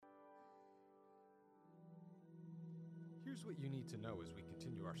Here's what you need to know as we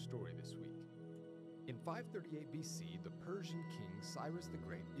continue our story this week. In 538 BC, the Persian king Cyrus the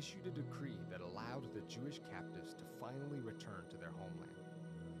Great issued a decree that allowed the Jewish captives to finally return to their homeland.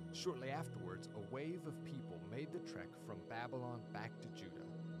 Shortly afterwards, a wave of people made the trek from Babylon back to Judah,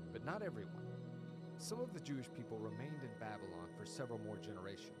 but not everyone. Some of the Jewish people remained in Babylon for several more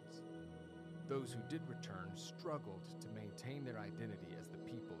generations. Those who did return struggled to maintain their identity as the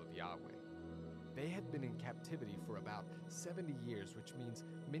people of Yahweh. They had been in captivity for about 70 years, which means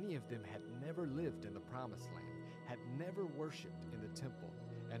many of them had never lived in the Promised Land, had never worshipped in the temple,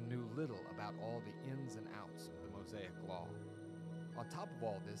 and knew little about all the ins and outs of the Mosaic Law. On top of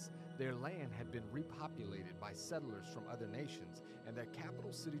all this, their land had been repopulated by settlers from other nations, and their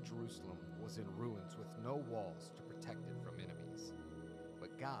capital city Jerusalem was in ruins with no walls to protect it from enemies.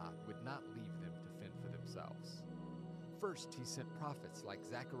 But God would not leave them to fend for themselves. First, he sent prophets like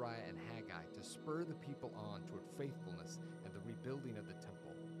Zechariah and Haggai to spur the people on toward faithfulness and the rebuilding of the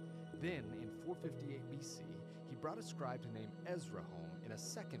temple. Then, in 458 BC, he brought a scribe named Ezra home in a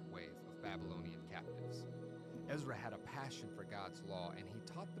second wave of Babylonian captives. Ezra had a passion for God's law, and he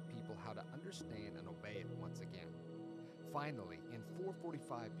taught the people how to understand and obey it once again. Finally, in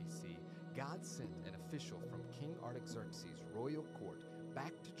 445 BC, God sent an official from King Artaxerxes' royal court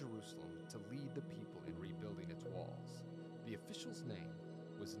back to Jerusalem to lead the people in rebuilding its walls. The official's name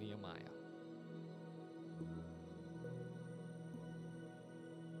was Nehemiah.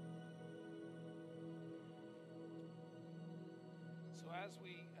 So as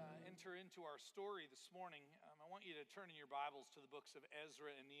we enter into our story this morning, I want you to turn in your Bibles to the books of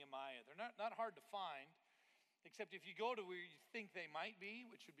Ezra and Nehemiah. They're not hard to find, except if you go to where you think they might be,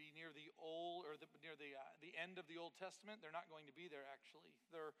 which would be near the the end of the Old Testament, they're not going to be there actually.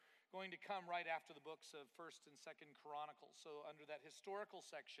 They're going to come right after the books of 1st and 2nd Chronicles. So under that historical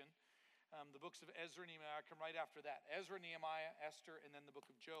section, the books of Ezra and Nehemiah come right after that. Ezra, Nehemiah, Esther, and then the book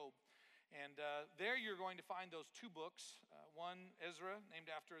of Job. And there you're going to find those two books, one Ezra,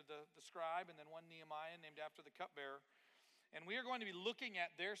 named after the scribe, and then one Nehemiah, named after the cupbearer. And we are going to be looking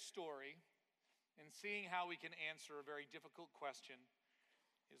at their story and seeing how we can answer a very difficult question,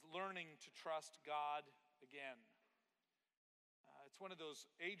 is learning to trust God again. It's one of those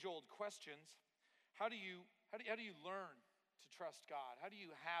age-old questions. How do you learn to trust God? How do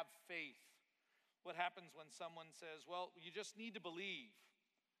you have faith? What happens when someone says, well, you just need to believe?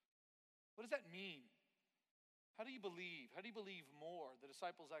 What does that mean? How do you believe? How do you believe more? The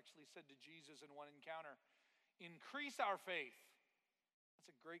disciples actually said to Jesus in one encounter, increase our faith.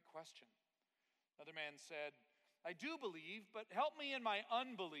 That's a great question. Another man said, I do believe, but help me in my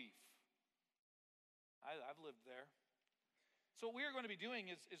unbelief. I've lived there. So what we are going to be doing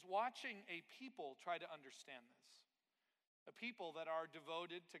is watching a people try to understand this. A people that are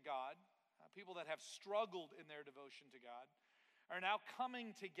devoted to God, people that have struggled in their devotion to God, are now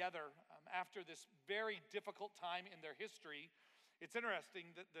coming together after this very difficult time in their history. It's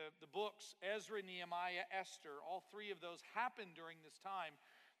interesting that the books, Ezra, Nehemiah, Esther, all three of those happened during this time.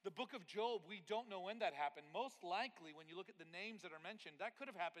 The book of Job, we don't know when that happened. Most likely, when you look at the names that are mentioned, that could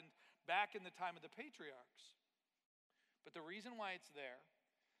have happened back in the time of the patriarchs. But the reason why it's there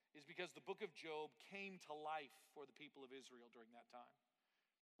is because the book of Job came to life for the people of Israel during that time.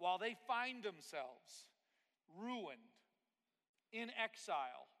 While they find themselves ruined, in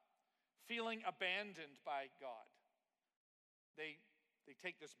exile, feeling abandoned by God, they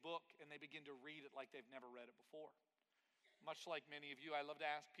take this book and they begin to read it like they've never read it before. Much like many of you, I love to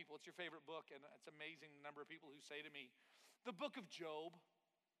ask people, what's your favorite book? And it's amazing the number of people who say to me, the book of Job.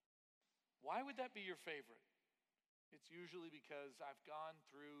 Why would that be your favorite? It's usually because I've gone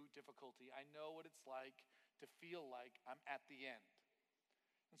through difficulty. I know what it's like to feel like I'm at the end.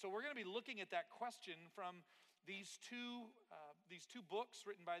 And so we're going to be looking at that question from these two books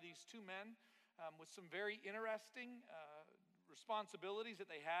written by these two men with some very interesting responsibilities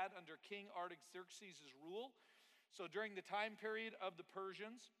that they had under King Artaxerxes' rule. So during the time period of the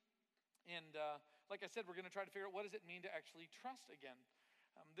Persians, and like I said, we're going to try to figure out what does it mean to actually trust again.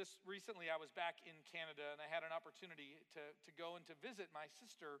 Recently I was back in Canada and I had an opportunity to go and to visit my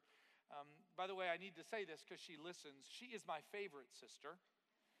sister. By the way, I need to say this because she listens. She is my favorite sister.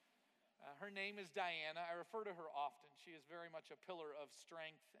 Her name is Diana. I refer to her often. She is very much a pillar of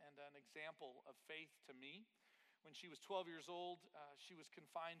strength and an example of faith to me. When she was 12 years old, she was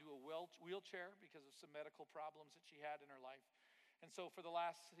confined to a wheelchair because of some medical problems that she had in her life. And so for the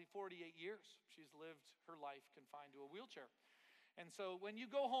last 48 years, she's lived her life confined to a wheelchair. And so when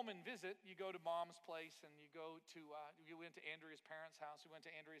you go home and visit, you go to Mom's place and you went to Andrea's parents' house, we went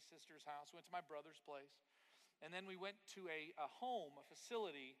to Andrea's sister's house, we went to my brother's place. And then we went to a home, a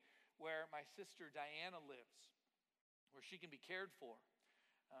facility where my sister Diana lives. where she can be cared for.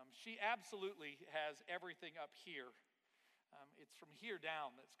 She absolutely has everything up here. It's from here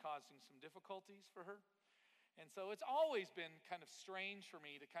down that's causing some difficulties for her. And so it's always been kind of strange for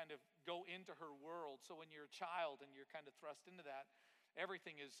me to kind of go into her world. So when you're a child and you're kind of thrust into that,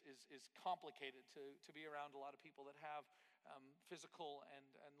 everything is complicated to be around a lot of people that have physical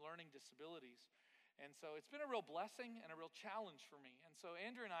and learning disabilities. And so it's been a real blessing and a real challenge for me. And so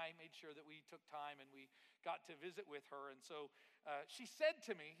Andrew and I made sure that we took time and we got to visit with her. And so she said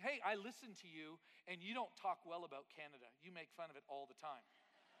to me, "Hey, I listen to you and you don't talk well about Canada. You make fun of it all the time."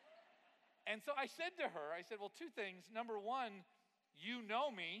 And so I said to her, I said, well, two things. Number one, you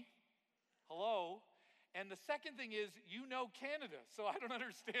know me. Hello. And the second thing is, you know Canada. So I don't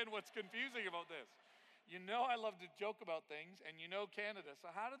understand what's confusing about this. You know I love to joke about things, and you know Canada.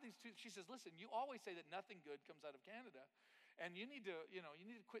 So how do these two? She says, listen, you always say that nothing good comes out of Canada, and you need to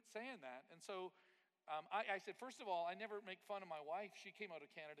quit saying that. And so I said, first of all, I never make fun of my wife. She came out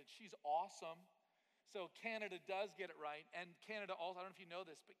of Canada. She's awesome. So Canada does get it right. And Canada also, I don't know if you know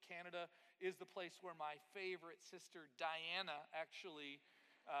this, but Canada is the place where my favorite sister, Diana, actually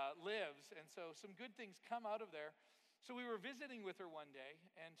lives. And so some good things come out of there. So we were visiting with her one day,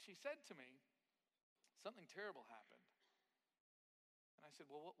 and she said to me, something terrible happened. And I said,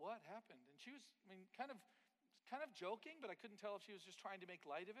 well, what happened? And she was, kind of joking, but I couldn't tell if she was just trying to make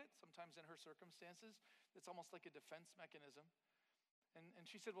light of it. Sometimes in her circumstances, it's almost like a defense mechanism. And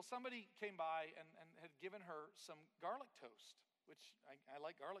she said, well, somebody came by and had given her some garlic toast, which I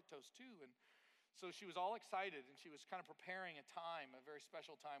like garlic toast too. And so she was all excited, and she was kind of preparing a very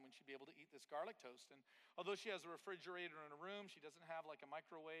special time when she'd be able to eat this garlic toast. And although she has a refrigerator in her room, she doesn't have like a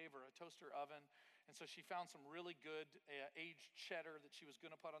microwave or a toaster oven. And so she found some really good aged cheddar that she was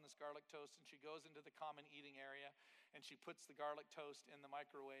going to put on this garlic toast. And she goes into the common eating area, and she puts the garlic toast in the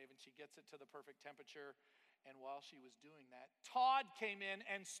microwave, and she gets it to the perfect temperature. And while she was doing that, Todd came in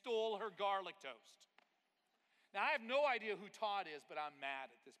and stole her garlic toast. Now, I have no idea who Todd is, but I'm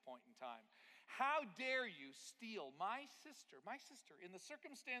mad at this point in time. How dare you steal my sister, in the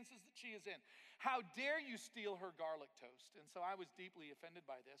circumstances that she is in, how dare you steal her garlic toast? And so I was deeply offended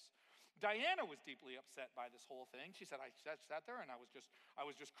by this. Diana was deeply upset by this whole thing. She said, I sat there and I was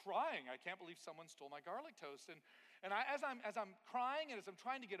just crying. I can't believe someone stole my garlic toast. And as I'm crying and as I'm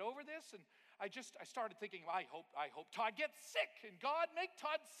trying to get over this, and I started thinking, I hope Todd gets sick, and God make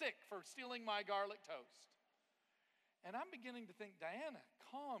Todd sick for stealing my garlic toast. And I'm beginning to think, Diana,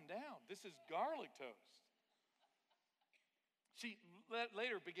 calm down. This is garlic toast. She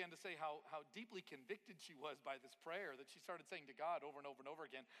later began to say how deeply convicted she was by this prayer, that she started saying to God over and over and over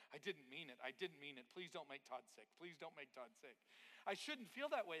again, I didn't mean it. Please don't make Todd sick. Please don't make Todd sick. I shouldn't feel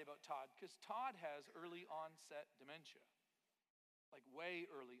that way about Todd, because Todd has early onset dementia, like way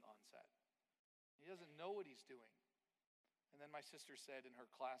early onset. He doesn't know what he's doing. And then my sister said in her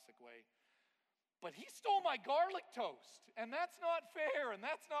classic way, but he stole my garlic toast, and that's not fair, and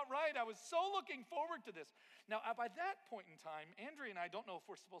that's not right. I was so looking forward to this. Now, by that point in time, Andrea and I don't know if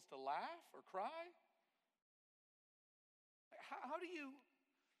we're supposed to laugh or cry. How do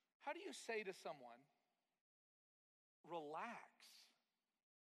you say to someone, relax?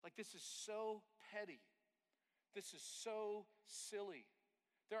 Like, this is so petty. This is so silly.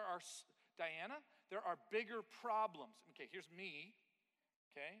 Diana, there are bigger problems. Okay, here's me.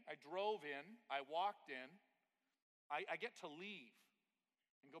 Okay, I drove in, I walked in, I get to leave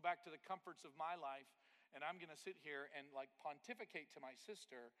and go back to the comforts of my life, and I'm going to sit here and like pontificate to my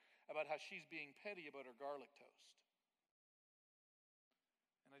sister about how she's being petty about her garlic toast.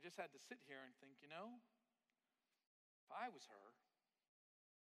 And I just had to sit here and think, if I was her,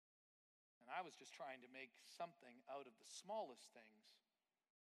 and I was just trying to make something out of the smallest things,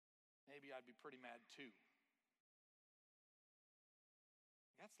 maybe I'd be pretty mad too.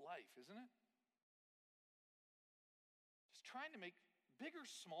 That's life, isn't it? Just trying to make big or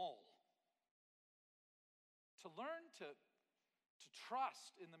small. To learn to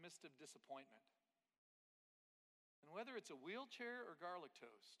trust in the midst of disappointment. And whether it's a wheelchair or garlic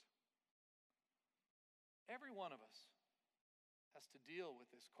toast, every one of us has to deal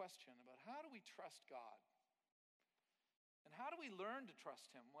with this question about how do we trust God? And how do we learn to trust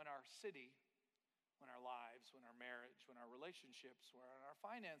Him when our city, when our lives, when our marriage, when our relationships, when our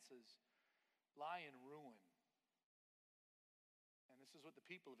finances lie in ruin? And this is what the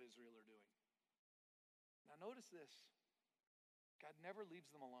people of Israel are doing. Now notice this. God never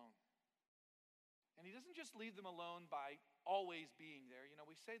leaves them alone. And He doesn't just leave them alone by always being there.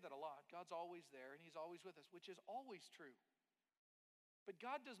 We say that a lot. God's always there and He's always with us, which is always true. But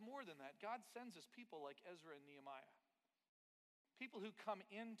God does more than that. God sends us people like Ezra and Nehemiah. People who come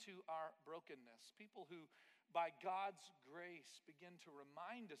into our brokenness. People who by God's grace, begin to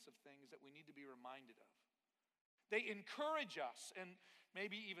remind us of things that we need to be reminded of. They encourage us, and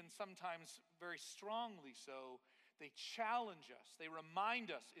maybe even sometimes very strongly so. They challenge us. They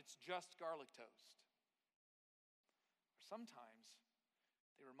remind us it's just garlic toast. Or sometimes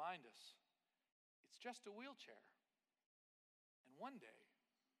they remind us it's just a wheelchair. And one day,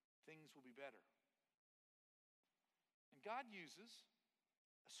 things will be better. And God uses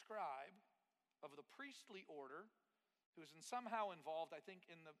a scribe of the priestly order who is somehow involved, I think,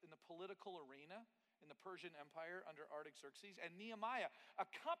 in the political arena in the Persian Empire under Artaxerxes, and Nehemiah, a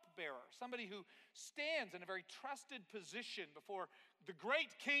cupbearer, somebody who stands in a very trusted position before the great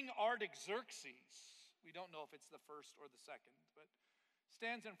King Artaxerxes. We don't know if it's the first or the second, but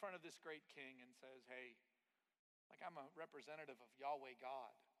stands in front of this great king and says, hey, like I'm a representative of Yahweh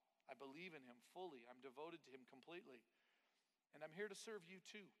God. I believe in him fully. I'm devoted to him completely. And I'm here to serve you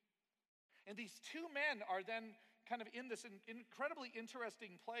too. And these two men are then kind of in this incredibly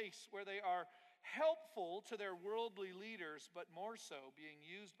interesting place where they are helpful to their worldly leaders, but more so being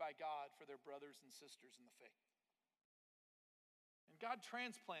used by God for their brothers and sisters in the faith. And God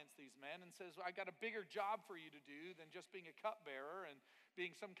transplants these men and says, I got a bigger job for you to do than just being a cupbearer and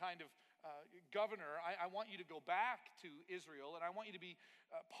being some kind of governor. I want you to go back to Israel, and I want you to be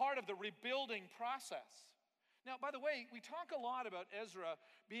part of the rebuilding process. Now, by the way, we talk a lot about Ezra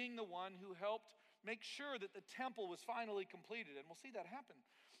being the one who helped make sure that the temple was finally completed, and we'll see that happen.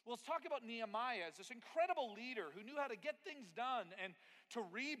 Well, let's talk about Nehemiah as this incredible leader who knew how to get things done and to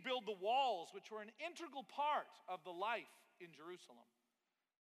rebuild the walls, which were an integral part of the life in Jerusalem.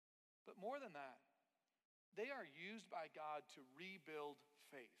 But more than that, they are used by God to rebuild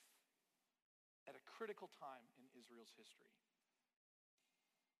faith at a critical time in Israel's history.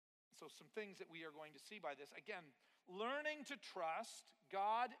 So some things that we are going to see by this. Again, learning to trust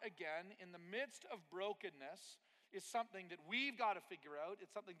God again in the midst of brokenness is something that we've got to figure out.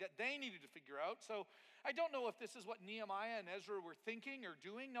 It's something that they needed to figure out. So I don't know if this is what Nehemiah and Ezra were thinking or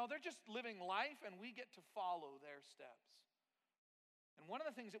doing. No, they're just living life, and we get to follow their steps. And one of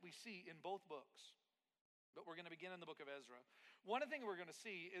the things that we see in both books, but we're going to begin in the book of Ezra, one of the things we're going to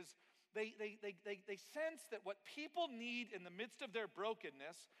see is they sense that what people need in the midst of their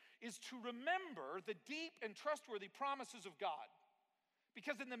brokenness is to remember the deep and trustworthy promises of God.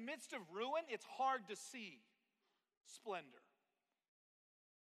 Because in the midst of ruin, it's hard to see splendor.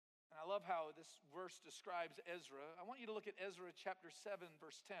 And I love how this verse describes Ezra. I want you to look at Ezra chapter 7,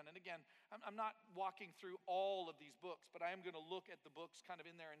 verse 10. And again, I'm not walking through all of these books, but I am going to look at the books kind of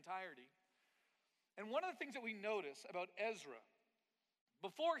in their entirety. And one of the things that we notice about Ezra,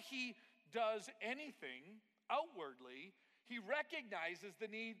 before he does anything outwardly, he recognizes the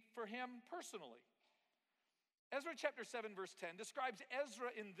need for him personally. Ezra chapter 7, verse 10 describes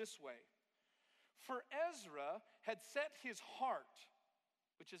Ezra in this way. For Ezra had set his heart,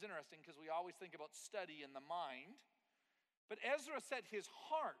 which is interesting because we always think about study in the mind, but Ezra set his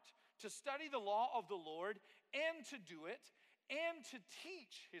heart to study the law of the Lord and to do it and to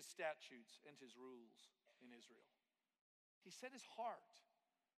teach his statutes and his rules in Israel. He set his heart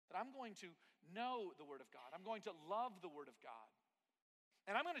that I'm going to know the Word of God. I'm going to love the Word of God.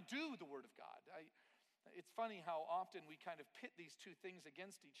 And I'm going to do the Word of God. It's funny how often we kind of pit these two things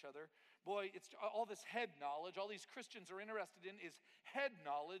against each other. Boy, it's all this head knowledge, all these Christians are interested in is head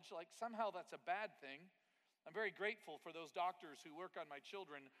knowledge, like somehow that's a bad thing. I'm very grateful for those doctors who work on my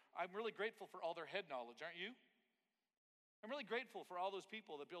children. I'm really grateful for all their head knowledge, aren't you? I'm really grateful for all those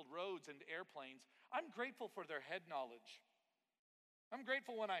people that build roads and airplanes. I'm grateful for their head knowledge. I'm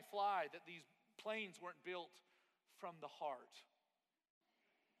grateful when I fly that these planes weren't built from the heart.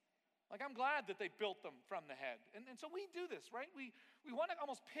 Like, I'm glad that they built them from the head. And so we do this, right? We want to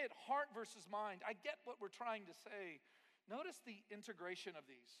almost pit heart versus mind. I get what we're trying to say. Notice the integration of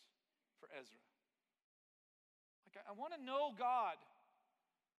these for Ezra. Like, I want to know God.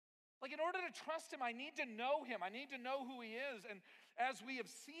 Like, in order to trust him, I need to know him. I need to know who he is. And as we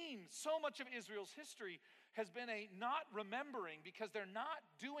have seen, so much of Israel's history has been a not remembering because they're not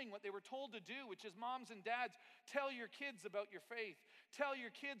doing what they were told to do, which is moms and dads, tell your kids about your faith. Tell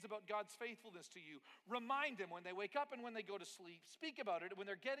your kids about God's faithfulness to you. Remind them when they wake up and when they go to sleep. Speak about it when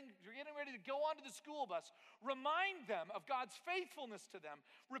they're getting ready to go onto the school bus. Remind them of God's faithfulness to them.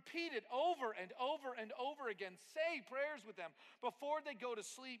 Repeat it over and over and over again. Say prayers with them before they go to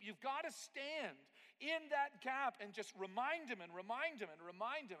sleep. You've got to stand in that gap and just remind them and remind them and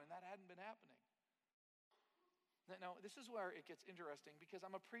remind them, and that hadn't been happening. Now, this is where it gets interesting because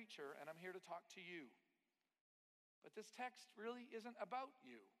I'm a preacher and I'm here to talk to you. But this text really isn't about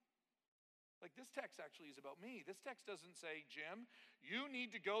you. Like, this text actually is about me. This text doesn't say, Jim, you need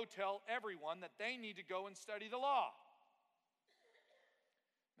to go tell everyone that they need to go and study the law.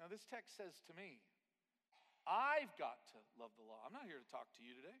 Now, this text says to me, I've got to love the law. I'm not here to talk to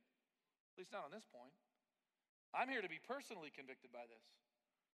you today, at least not on this point. I'm here to be personally convicted by this.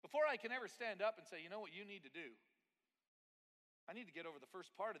 Before I can ever stand up and say, you know what you need to do, I need to get over the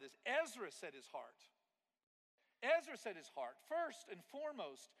first part of this. Ezra set his heart. Ezra set his heart, first and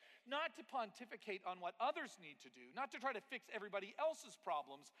foremost, not to pontificate on what others need to do, not to try to fix everybody else's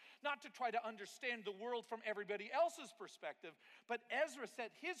problems, not to try to understand the world from everybody else's perspective, but Ezra set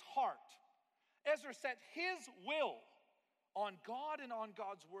his heart, Ezra set his will on God and on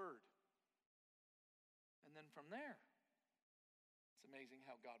God's word. And then from there, it's amazing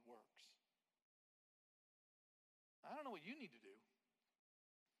how God works. I don't know what you need to do,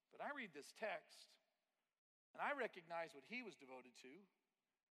 but I read this text, and I recognize what he was devoted to.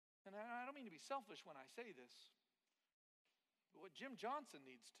 And I don't mean to be selfish when I say this, but what Jim Johnson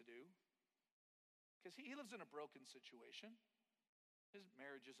needs to do, because he lives in a broken situation. His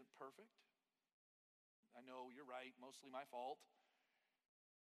marriage isn't perfect. I know you're right, mostly my fault.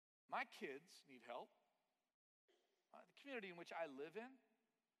 My kids need help. The community in which I live in,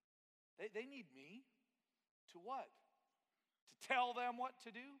 they need me to what? To tell them what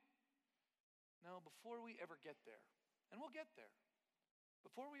to do? No, before we ever get there, and we'll get there,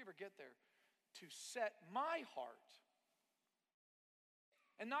 before we ever get there, to set my heart,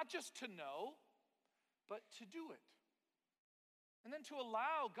 and not just to know, but to do it. And then to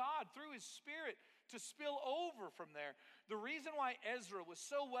allow God, through His Spirit, to spill over from there. The reason why Ezra was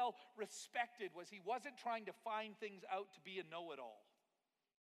so well respected was he wasn't trying to find things out to be a know-it-all.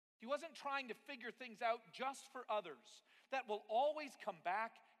 He wasn't trying to figure things out just for others. That will always come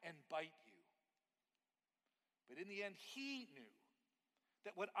back and bite you. But in the end, he knew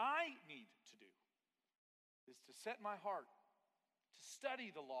that what I need to do is to set my heart to study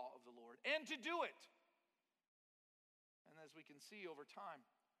the law of the Lord and to do it. And as we can see over time,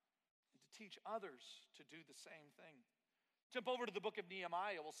 and to teach others to do the same thing. Jump over to the book of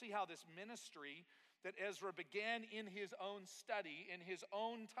Nehemiah. We'll see how this ministry that Ezra began in his own study, in his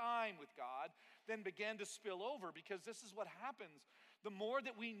own time with God, then began to spill over, because this is what happens. The more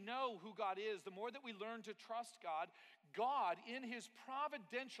that we know who God is, the more that we learn to trust God, God, in His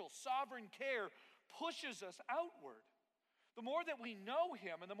providential, sovereign care, pushes us outward. The more that we know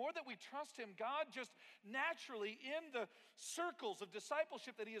Him and the more that we trust Him, God just naturally, in the circles of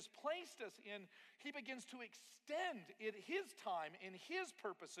discipleship that He has placed us in, He begins to extend His time and His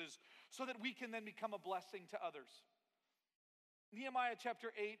purposes so that we can then become a blessing to others. Nehemiah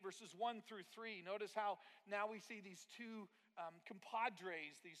chapter 8, verses 1 through 3. Notice how now we see these two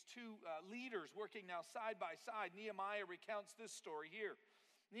compadres, these two leaders working now side by side. Nehemiah recounts this story here.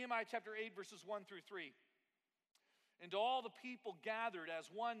 Nehemiah chapter 8, verses 1 through 3. And all the people gathered as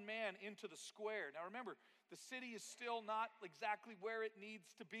one man into the square. Now remember, the city is still not exactly where it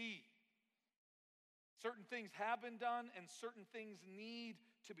needs to be. Certain things have been done and certain things need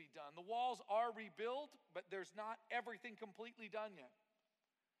to be done. The walls are rebuilt, but there's not everything completely done yet.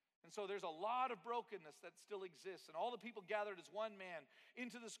 And so there's a lot of brokenness that still exists. And all the people gathered as one man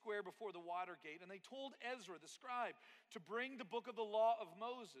into the square before the water gate. And they told Ezra, the scribe, to bring the book of the law of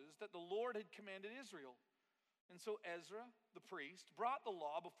Moses that the Lord had commanded Israel. And so Ezra, the priest, brought the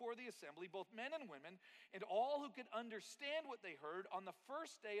law before the assembly, both men and women, and all who could understand what they heard on the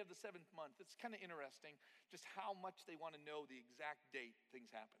first day of the 7th month. It's kind of interesting just how much they want to know the exact date things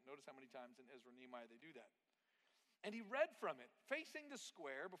happen. Notice how many times in Ezra and Nehemiah they do that. And he read from it, facing the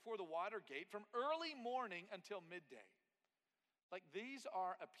square before the water gate, from early morning until midday. Like, these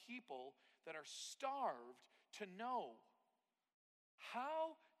are a people that are starved to know,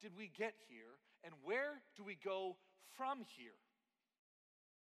 how did we get here and where do we go from here?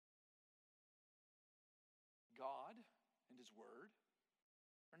 God and His Word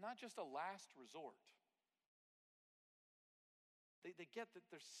are not just a last resort. They get that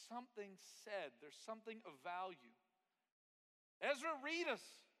there's something said, there's something of value. Ezra, read us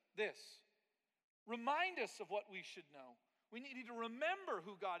this. Remind us of what we should know. We need to remember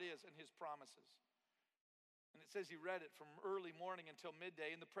who God is and His promises. And it says he read it from early morning until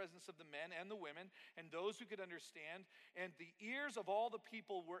midday in the presence of the men and the women and those who could understand. And the ears of all the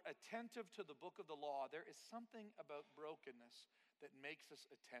people were attentive to the book of the law. There is something about brokenness that makes us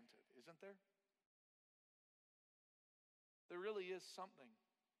attentive, isn't there? There really is something.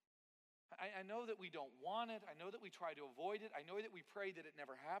 I know that we don't want it. I know that we try to avoid it. I know that we pray that it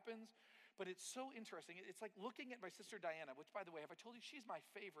never happens. But it's so interesting. It's like looking at my sister Diana, which, by the way, have I told you she's my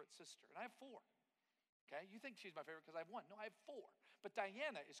favorite sister? And I have 4. Okay, you think she's my favorite because I have 1. No, I have 4. But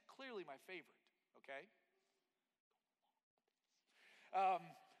Diana is clearly my favorite, okay?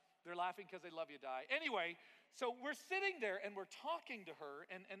 They're laughing because they love you, Di. Anyway, so we're sitting there and we're talking to her,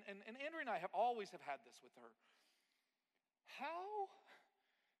 and Andrew and I have always had this with her. How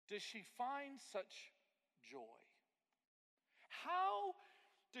does she find such joy? How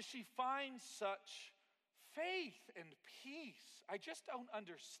does she find such faith and peace? I just don't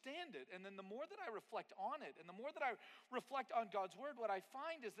understand it. And then the more that I reflect on it, and the more that I reflect on God's word, what I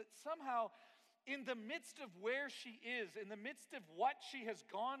find is that somehow in the midst of where she is, in the midst of what she has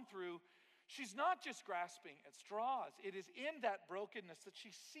gone through, she's not just grasping at straws. It is in that brokenness that she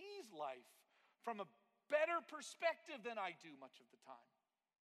sees life from a better perspective than I do much of the time.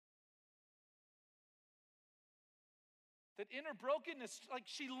 That in her brokenness, like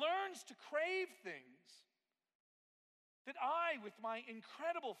she learns to crave things that I, with my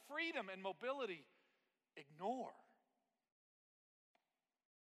incredible freedom and mobility, ignore.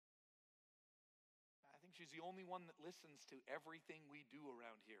 She's the only one that listens to everything we do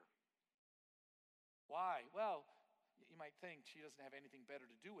around here. Why? Well, you might think she doesn't have anything better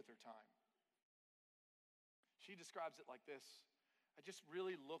to do with her time. She describes it like this: I just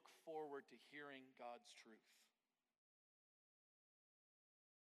really look forward to hearing God's truth.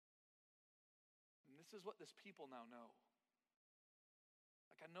 And this is what this people now know.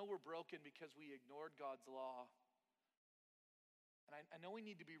 Like, I know we're broken because we ignored God's law. And I know we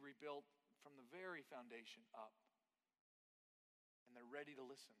need to be rebuilt from the very foundation up. And they're ready to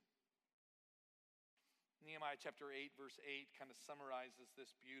listen. Nehemiah chapter 8, verse 8 kind of summarizes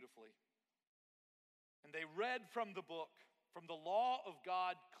this beautifully. And they read from the book, from the law of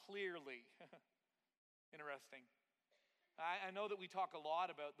God clearly. Interesting. I know that we talk a lot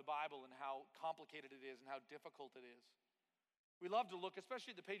about the Bible and how complicated it is and how difficult it is. We love to look,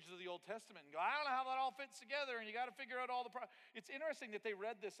 especially at the pages of the Old Testament, and go, I don't know how that all fits together, and you got to figure out all the problems. It's interesting that they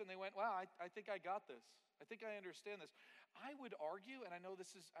read this and they went, wow, I think I got this. I think I understand this. I would argue, and I know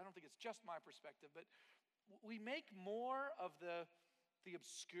I don't think it's just my perspective, but we make more of the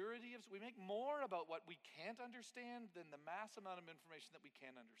obscurity of, we make more about what we can't understand than the mass amount of information that we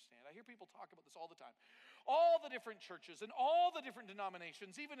can understand. I hear people talk about this all the time. All the different churches and all the different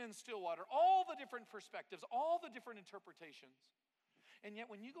denominations, even in Stillwater, all the different perspectives, all the different interpretations. And yet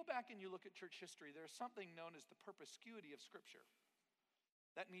when you go back and you look at church history, there's something known as the perspicuity of Scripture.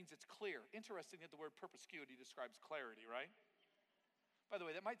 That means it's clear. Interesting that the word perspicuity describes clarity, right? By the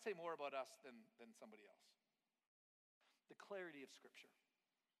way, that might say more about us than somebody else. The clarity of Scripture.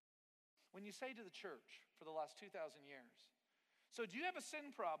 When you say to the church for the last 2,000 years, so do you have a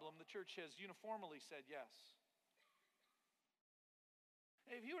sin problem? The church has uniformly said yes.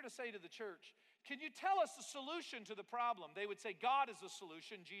 If you were to say to the church, can you tell us the solution to the problem? They would say, God is the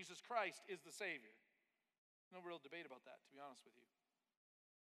solution, Jesus Christ is the Savior. No real debate about that, to be honest with you.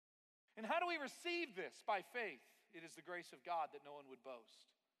 And how do we receive this? By faith. It is the grace of God that no one would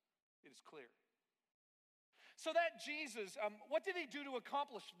boast. It is clear. So that Jesus, what did he do to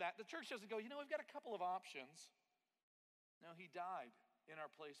accomplish that? The church doesn't go, we've got a couple of options. No, he died in our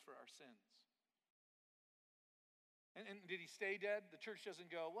place for our sins. And did he stay dead? The church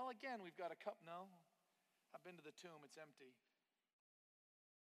doesn't go, well, again, we've got a cup. No, I've been to the tomb. It's empty.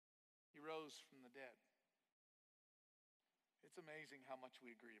 He rose from the dead. It's amazing how much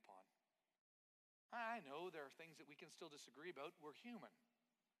we agree upon. I know there are things that we can still disagree about. We're human.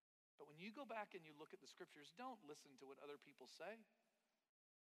 But when you go back and you look at the Scriptures, don't listen to what other people say.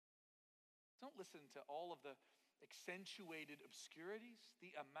 Don't listen to all of the accentuated obscurities. The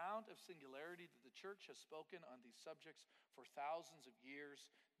amount of singularity that the church has spoken on these subjects for thousands of years,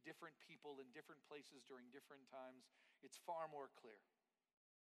 different people in different places during different times, it's far more clear.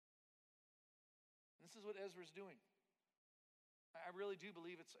 And this is what Ezra's doing. I really do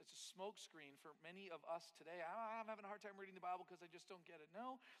believe it's a smokescreen for many of us today. I'm having a hard time reading the Bible because I just don't get it.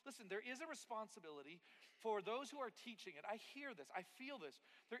 No, listen, there is a responsibility for those who are teaching it. I hear this, I feel this.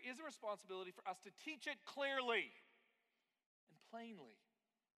 There is a responsibility for us to teach it clearly and plainly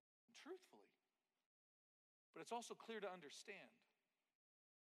and truthfully. But it's also clear to understand.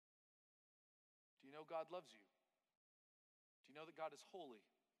 Do you know God loves you? Do you know that God is holy?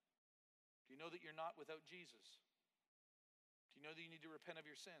 Do you know that you're not without Jesus? Do you know that you need to repent of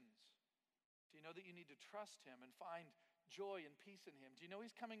your sins? Do you know that you need to trust him and find joy and peace in him? Do you know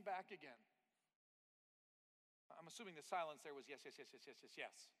he's coming back again? I'm assuming the silence there was yes, yes, yes, yes, yes, yes,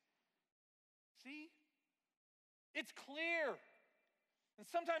 yes. See? It's clear. And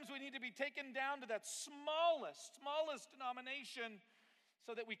sometimes we need to be taken down to that smallest denomination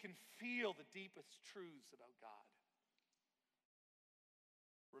so that we can feel the deepest truths about God.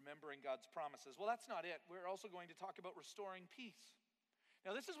 Remembering God's promises. Well, that's not it. We're also going to talk about restoring peace.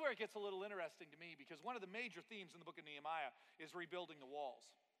 Now, this is where it gets a little interesting to me because one of the major themes in the book of Nehemiah is rebuilding the walls.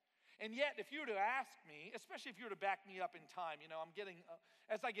 And yet, if you were to ask me, especially if you were to back me up in time, I'm getting,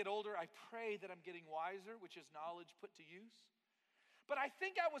 as I get older, I pray that I'm getting wiser, which is knowledge put to use. But I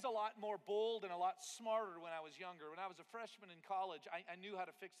think I was a lot more bold and a lot smarter when I was younger. When I was a freshman in college, I knew how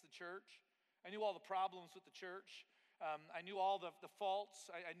to fix the church. I knew all the problems with the church. I knew all the faults.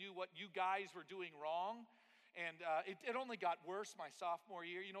 I knew what you guys were doing wrong. And it only got worse my sophomore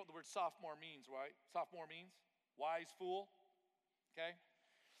year. You know what the word sophomore means, right? Sophomore means wise fool, okay?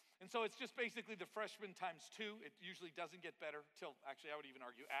 And so it's just basically the freshman times 2. It usually doesn't get better till, actually, I would even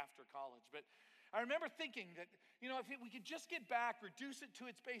argue after college. But I remember thinking that, if we could just get back, reduce it to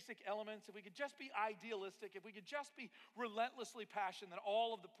its basic elements, if we could just be idealistic, if we could just be relentlessly passionate, then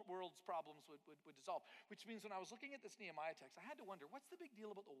all of the world's problems would dissolve. Which means when I was looking at this Nehemiah text, I had to wonder, what's the big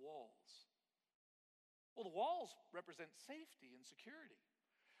deal about the walls? Well, the walls represent safety and security.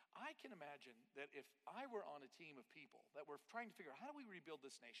 I can imagine that if I were on a team of people that were trying to figure out how do we rebuild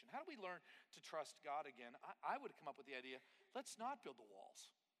this nation, how do we learn to trust God again, I would have come up with the idea, let's not build the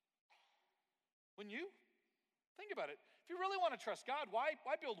walls. Wouldn't you? Think about it. If you really want to trust God, why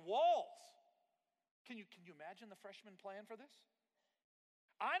build walls? Can you imagine the freshman plan for this?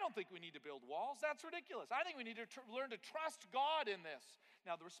 I don't think we need to build walls. That's ridiculous. I think we need to learn to trust God in this.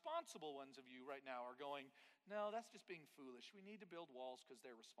 Now, the responsible ones of you right now are going, no, that's just being foolish. We need to build walls because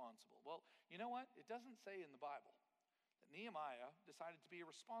they're responsible. Well, you know what? It doesn't say in the Bible that Nehemiah decided to be a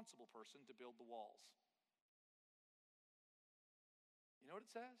responsible person to build the walls. You know what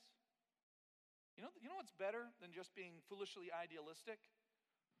it says? You know what's better than just being foolishly idealistic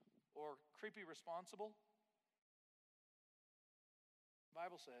or creepy responsible? The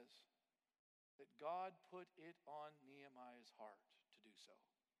Bible says that God put it on Nehemiah's heart to do so.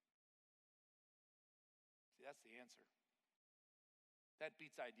 See, that's the answer. That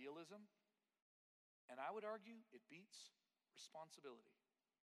beats idealism, and I would argue it beats responsibility.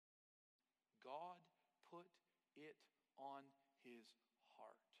 God put it on his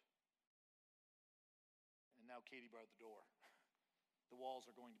heart. And now Katie barred the door. The walls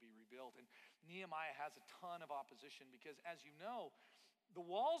are going to be rebuilt. And Nehemiah has a ton of opposition because, as you know, the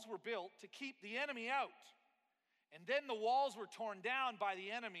walls were built to keep the enemy out. And then the walls were torn down by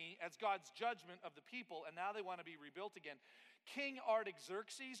the enemy as God's judgment of the people, and now they want to be rebuilt again. King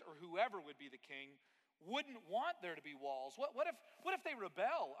Artaxerxes, or whoever would be the king, wouldn't want there to be walls. What if they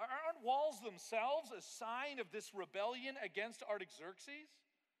rebel? Aren't walls themselves a sign of this rebellion against Artaxerxes?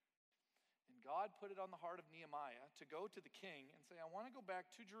 And God put it on the heart of Nehemiah to go to the king and say, I want to go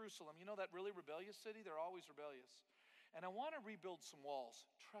back to Jerusalem. You know that really rebellious city? They're always rebellious. And I want to rebuild some walls.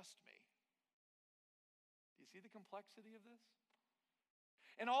 Trust me. Do you see the complexity of this?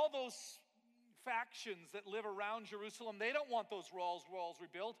 And all those factions that live around Jerusalem, they don't want those walls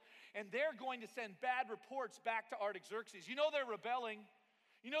rebuilt. And they're going to send bad reports back to Artaxerxes. You know they're rebelling.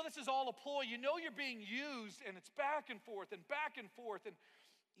 You know this is all a ploy. You know you're being used, and it's back and forth and back and forth. And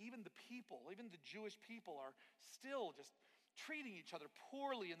even the people, even the Jewish people are still just treating each other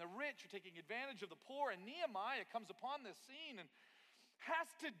poorly, and the rich are taking advantage of the poor. And Nehemiah comes upon this scene and has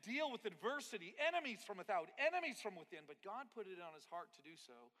to deal with adversity, enemies from without, enemies from within. But God put it on his heart to do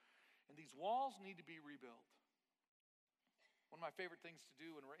so, and these walls need to be rebuilt. One of my favorite things to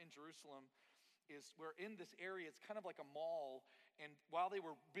do when we're in Jerusalem is we're in this area. It's kind of like a mall, and while they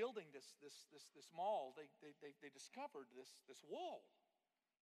were building this mall, they discovered this wall.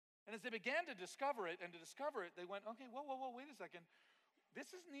 And as they began to discover it, they went, okay, whoa, wait a second.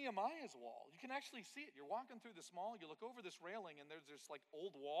 This is Nehemiah's wall. You can actually see it. You're walking through this mall, you look over this railing, and there's this like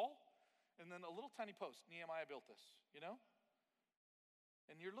old wall, and then a little tiny post. Nehemiah built this, you know?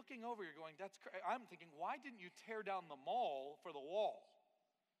 And you're looking over, you're going, I'm thinking, why didn't you tear down the mall for the wall?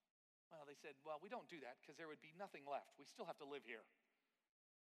 Well, they said, well, we don't do that because there would be nothing left. We still have to live here.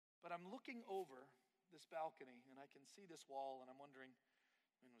 But I'm looking over this balcony, and I can see this wall, and I'm wondering,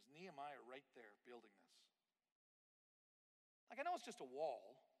 was Nehemiah right there building this? Like, I know it's just a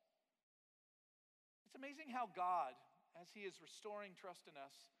wall. It's amazing how God, as he is restoring trust in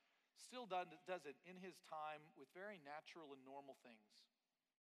us, still does it in his time with very natural and normal things.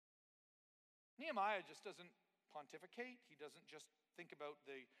 Nehemiah just doesn't pontificate. He doesn't just think about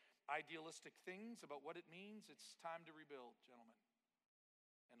the idealistic things, about what it means. It's time to rebuild, gentlemen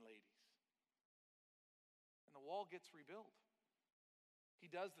and ladies. And the wall gets rebuilt.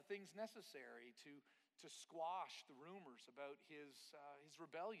 He does the things necessary to squash the rumors about his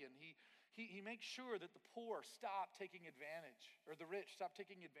rebellion. He makes sure that the poor stop taking advantage, or the rich stop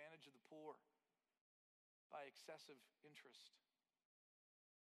taking advantage of the poor by excessive interest.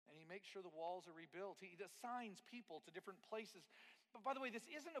 And he makes sure the walls are rebuilt. He assigns people to different places. But by the way, this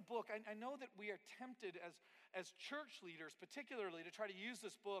isn't a book. I know that we are tempted as church leaders, particularly, to try to use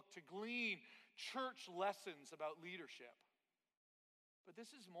this book to glean church lessons about leadership. But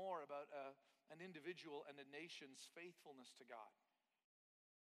this is more about an individual and a nation's faithfulness to God.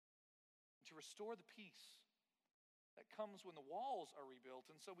 And to restore the peace that comes when the walls are rebuilt.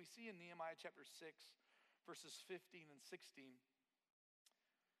 And so we see in Nehemiah chapter 6, verses 15 and 16.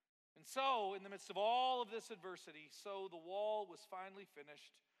 And so, in the midst of all of this adversity, so the wall was finally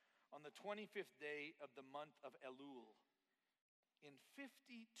finished on the 25th day of the month of Elul. In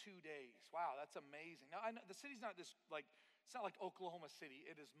 52 days. Wow, that's amazing. Now, I know the city's not this, it's not like Oklahoma City.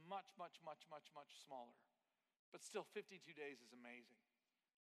 It is much, much, much, much, much smaller. But still, 52 days is amazing.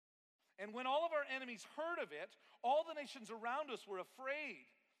 And when all of our enemies heard of it, all the nations around us were afraid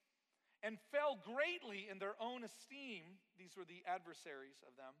and fell greatly in their own esteem. These were the adversaries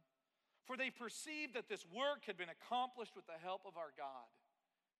of them. For they perceived that this work had been accomplished with the help of our God.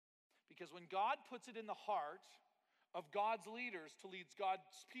 Because when God puts it in the heart of God's leaders to lead God's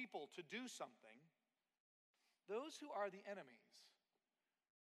people to do something, those who are the enemies,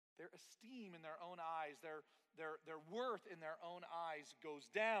 their esteem in their own eyes, their worth in their own eyes goes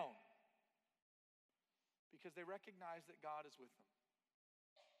down. Because they recognize that God is with them.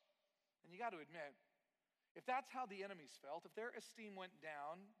 And you got to admit, if that's how the enemies felt, if their esteem went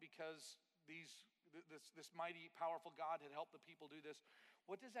down because this mighty, powerful God had helped the people do this,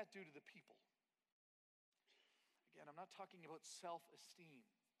 what does that do to the people? Again, I'm not talking about self-esteem.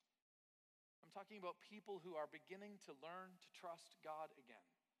 I'm talking about people who are beginning to learn to trust God again.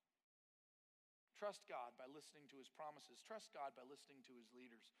 Trust God by listening to His promises. Trust God by listening to His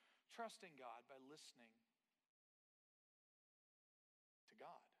leaders. Trusting God by listening to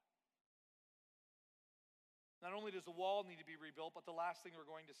God. Not only does the wall need to be rebuilt, but the last thing we're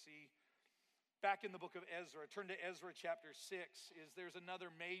going to see back in the book of Ezra, turn to Ezra chapter 6, is there's another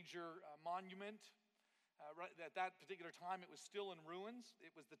major monument. Right at that particular time, it was still in ruins.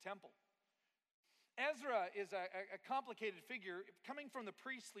 It was the temple. Ezra is a complicated figure. Coming from the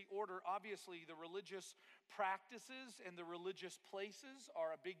priestly order, obviously the religious practices and the religious places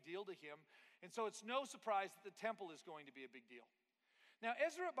are a big deal to him. And so it's no surprise that the temple is going to be a big deal. Now,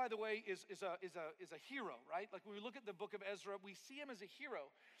 Ezra, by the way, is a hero, right? Like when we look at the book of Ezra, we see him as a hero.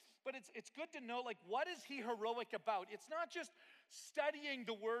 But it's good to know, what is he heroic about? It's not just studying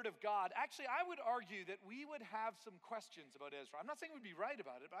the Word of God. Actually, I would argue that we would have some questions about Ezra. I'm not saying we'd be right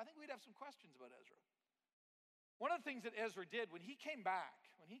about it, but I think we'd have some questions about Ezra. One of the things that Ezra did when he came back,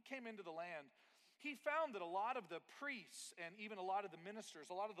 when he came into the land, he found that a lot of the priests and even a lot of the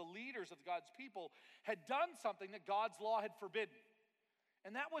ministers, a lot of the leaders of God's people had done something that God's law had forbidden.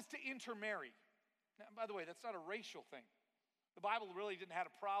 And that was to intermarry. Now, by the way, that's not a racial thing. The Bible really didn't have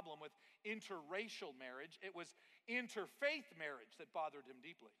a problem with interracial marriage. It was interfaith marriage that bothered him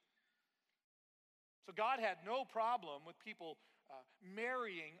deeply. So God had no problem with people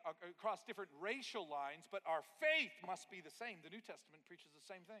marrying across different racial lines, but our faith must be the same. The New Testament preaches the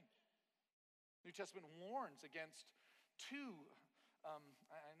same thing. The New Testament warns against two,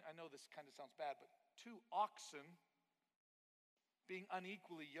 I know this kind of sounds bad, but two oxen being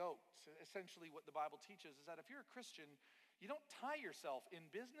unequally yoked. Essentially what the Bible teaches is that if you're a Christian, you don't tie yourself in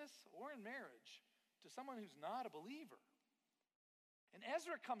business or in marriage to someone who's not a believer. And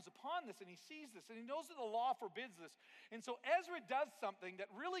Ezra comes upon this and he sees this and he knows that the law forbids this. And so Ezra does something that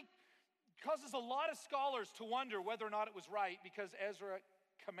really causes a lot of scholars to wonder whether or not it was right, because Ezra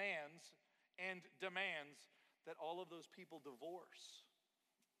commands and demands that all of those people divorce.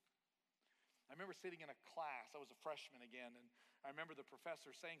 I remember sitting in a class, I was a freshman again, and I remember the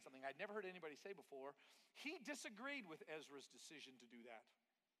professor saying something I'd never heard anybody say before. He disagreed with Ezra's decision to do that.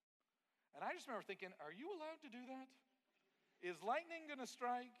 And I just remember thinking, are you allowed to do that? Is lightning going to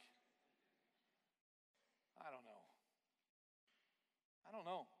strike? I don't know. I don't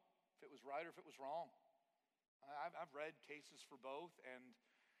know if it was right or if it was wrong. I've read cases for both, and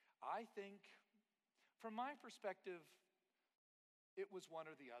I think, from my perspective, it was one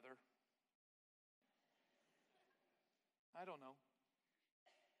or the other. I don't know.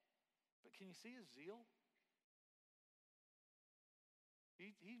 But can you see his zeal?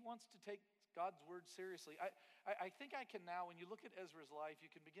 He wants to take God's word seriously. I think I can now, when you look at Ezra's life,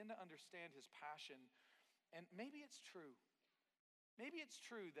 you can begin to understand his passion. And maybe it's true. Maybe it's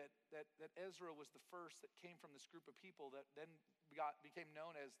true that Ezra was the first that came from this group of people that then became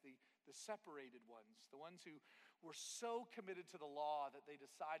known as the separated ones, the ones who were so committed to the law that they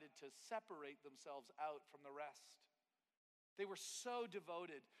decided to separate themselves out from the rest. They were so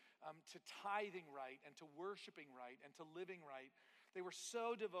devoted to tithing right and to worshiping right and to living right They were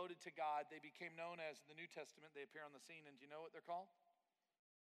so devoted to God, they became known as, in the New Testament, they appear on the scene, and do you know what they're called?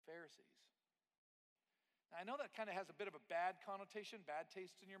 Pharisees. Now, I know that kind of has a bit of a bad connotation, bad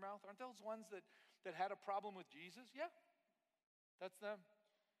taste in your mouth. Aren't those ones that had a problem with Jesus? Yeah, that's them.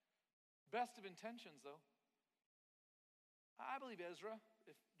 Best of intentions, though. I believe Ezra,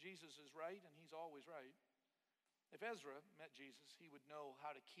 if Jesus is right, and he's always right, if Ezra met Jesus, he would know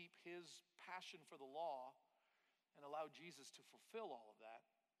how to keep his passion for the law and allow Jesus to fulfill all of that.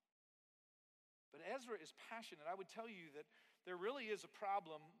 But Ezra is passionate. I would tell you that there really is a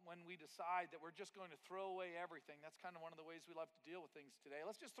problem when we decide that we're just going to throw away everything. That's kind of one of the ways we love to deal with things today.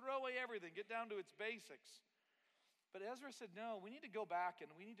 Let's just throw away everything, get down to its basics. But Ezra said, no, we need to go back and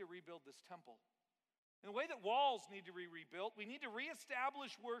we need to rebuild this temple. In the way that walls need to be rebuilt, we need to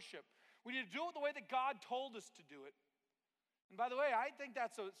reestablish worship. We need to do it the way that God told us to do it. And by the way, I think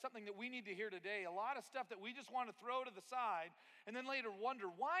that's something that we need to hear today. A lot of stuff that we just want to throw to the side and then later wonder,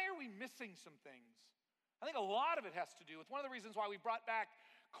 why are we missing some things? I think a lot of it has to do with one of the reasons why we brought back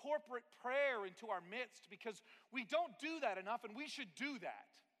corporate prayer into our midst, because we don't do that enough, and we should do that.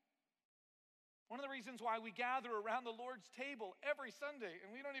 One of the reasons why we gather around the Lord's table every Sunday,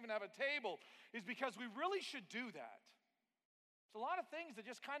 and we don't even have a table, is because we really should do that. There's a lot of things that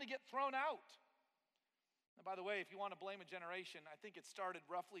just kind of get thrown out. And by the way, if you want to blame a generation, I think it started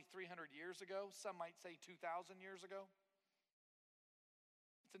roughly 300 years ago. Some might say 2,000 years ago.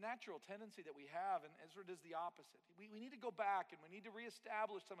 It's a natural tendency that we have, and Ezra does the opposite. We need to go back, and we need to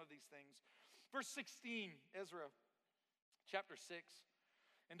reestablish some of these things. Verse 16, Ezra chapter 6.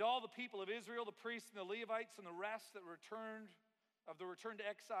 And all the people of Israel, the priests and the Levites and the rest that returned to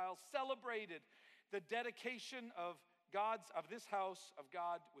exile, celebrated the dedication of this house of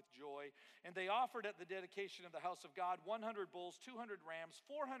God with joy. And they offered at the dedication of the house of God 100 bulls, 200 rams,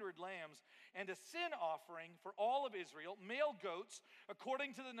 400 lambs, and a sin offering for all of Israel, male goats,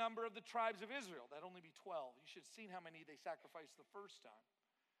 according to the number of the tribes of Israel. That'd only be 12. You should have seen how many they sacrificed the first time.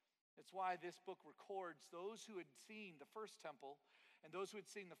 That's why this book records those who had seen the first temple and those who had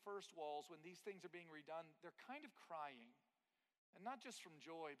seen the first walls. When these things are being redone, they're kind of crying. And not just from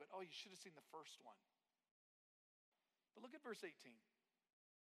joy, but, oh, you should have seen the first one. But look at verse 18.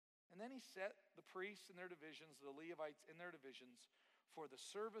 And then he set the priests in their divisions, the Levites in their divisions, for the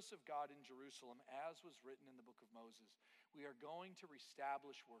service of God in Jerusalem, as was written in the book of Moses. We are going to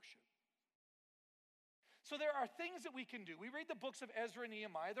reestablish worship. So there are things that we can do. We read the books of Ezra and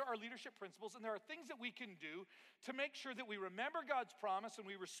Nehemiah. There are leadership principles, and there are things that we can do to make sure that we remember God's promise and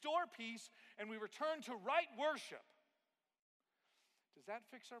we restore peace and we return to right worship. Does that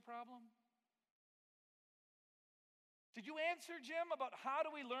fix our problem? Did you answer, Jim, about how do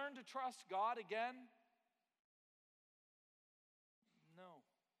we learn to trust God again? No.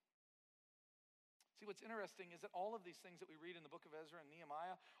 See, what's interesting is that all of these things that we read in the book of Ezra and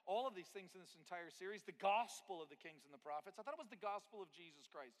Nehemiah, all of these things in this entire series, the gospel of the kings and the prophets, I thought it was the gospel of Jesus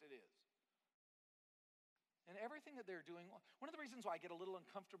Christ. It is. And everything that they're doing, one of the reasons why I get a little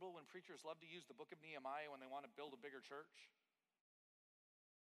uncomfortable when preachers love to use the book of Nehemiah when they want to build a bigger church,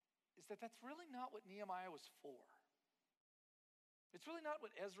 is that that's really not what Nehemiah was for. It's really not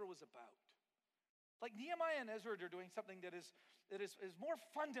what Ezra was about. Like Nehemiah and Ezra are doing something that is more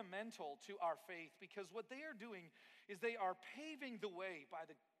fundamental to our faith, because what they are doing is they are paving the way by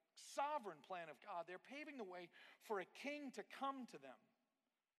the sovereign plan of God. They're paving the way for a king to come to them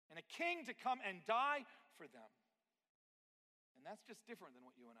and a king to come and die for them. And that's just different than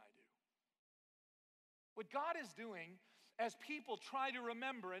what you and I do. What God is doing as people try to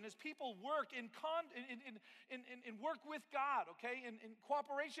remember and as people work in work with God, okay, in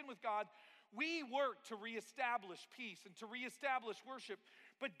cooperation with God, we work to reestablish peace and to reestablish worship.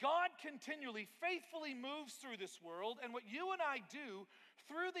 But God continually, faithfully moves through this world. And what you and I do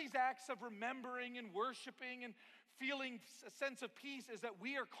through these acts of remembering and worshiping and feeling a sense of peace is that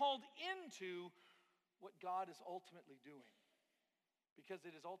we are called into what God is ultimately doing. Because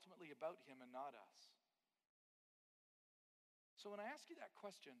it is ultimately about Him and not us. So when I ask you that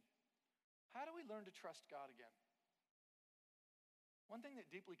question, how do we learn to trust God again? One thing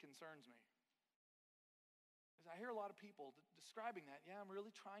that deeply concerns me is I hear a lot of people describing that. Yeah, I'm really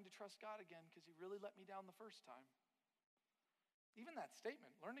trying to trust God again because He really let me down the first time. Even that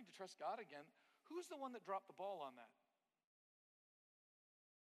statement, learning to trust God again, who's the one that dropped the ball on that?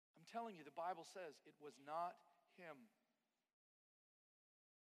 I'm telling you, the Bible says it was not him.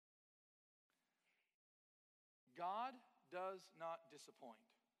 God does not disappoint.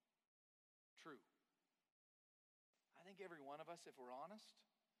 True. I think every one of us, if we're honest,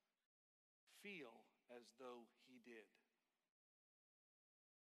 feel as though He did.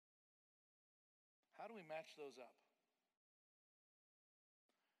 How do we match those up?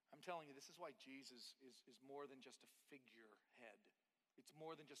 I'm telling you, this is why Jesus is more than just a figurehead. It's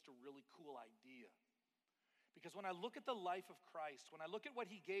more than just a really cool idea. Because when I look at the life of Christ, when I look at what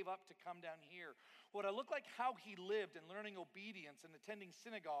he gave up to come down here, what I look like how he lived and learning obedience and attending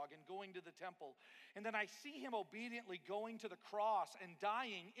synagogue and going to the temple, and then I see him obediently going to the cross and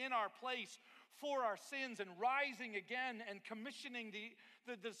dying in our place for our sins and rising again and commissioning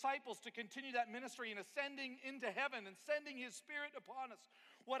the disciples to continue that ministry and ascending into heaven and sending his Spirit upon us.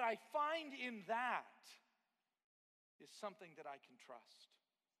 What I find in that is something that I can trust.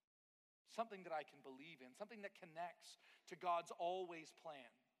 Something that I can believe in, something that connects to God's always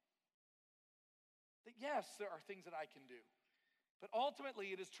plan. That yes, there are things that I can do, but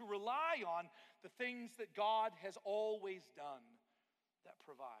ultimately it is to rely on the things that God has always done that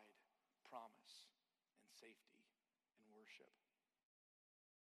provide promise and safety and worship.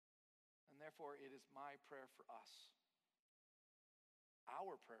 And therefore it is my prayer for us,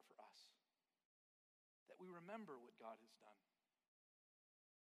 our prayer for us, that we remember what God has done.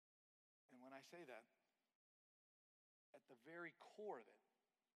 And when I say that, at the very core of it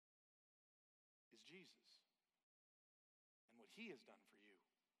is Jesus and what he has done for you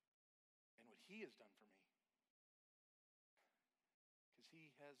and what he has done for me. Because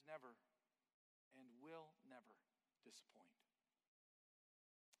he has never and will never disappoint.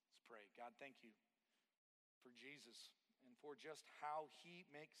 Let's pray. God, thank you for Jesus and for just how he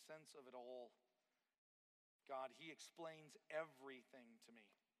makes sense of it all. God, he explains everything to me.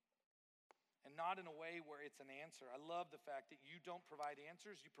 And not in a way where it's an answer. I love the fact that you don't provide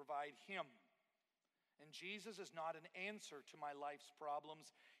answers, you provide him. And Jesus is not an answer to my life's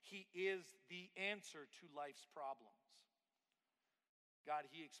problems. He is the answer to life's problems. God,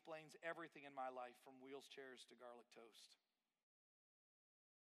 he explains everything in my life from wheels, chairs to garlic toast.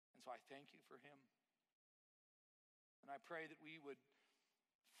 And so I thank you for him. And I pray that we would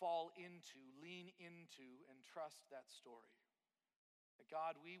fall into, lean into, and trust that story. That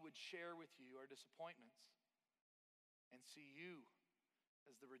God, we would share with you our disappointments and see you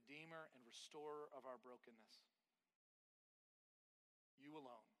as the Redeemer and Restorer of our brokenness. You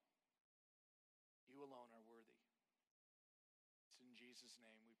alone are worthy. It's in Jesus'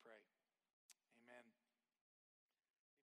 name we pray. Amen.